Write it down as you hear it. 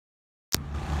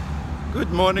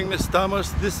Good morning, Ms.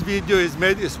 Thomas. This video is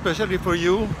made especially for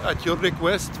you at your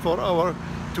request for our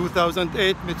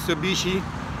 2008 Mitsubishi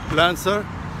Lancer.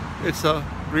 It's a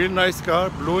real nice car,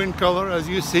 blue in color as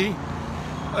you see.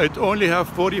 It only have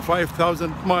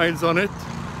 45,000 miles on it.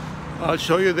 I'll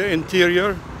show you the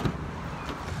interior.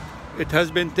 It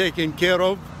has been taken care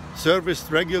of,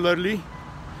 serviced regularly.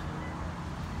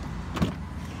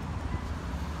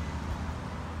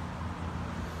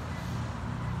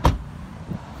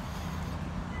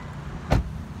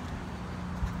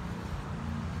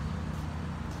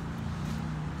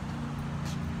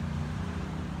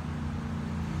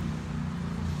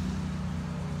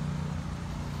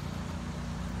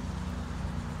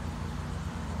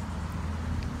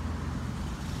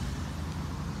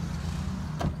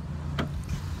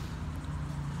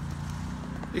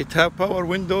 It have power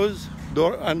windows,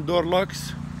 door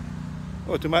locks,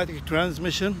 automatic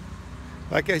transmission.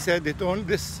 Like I said,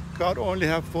 this car only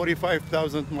have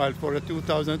 45,000 miles for a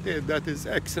 2008. That is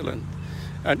excellent,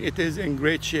 and it is in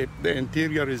great shape. The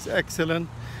interior is excellent,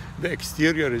 the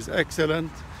exterior is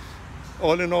excellent.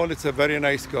 All in all, it's a very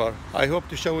nice car. I hope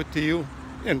to show it to you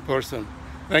in person.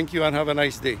 Thank you and have a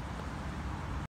nice day.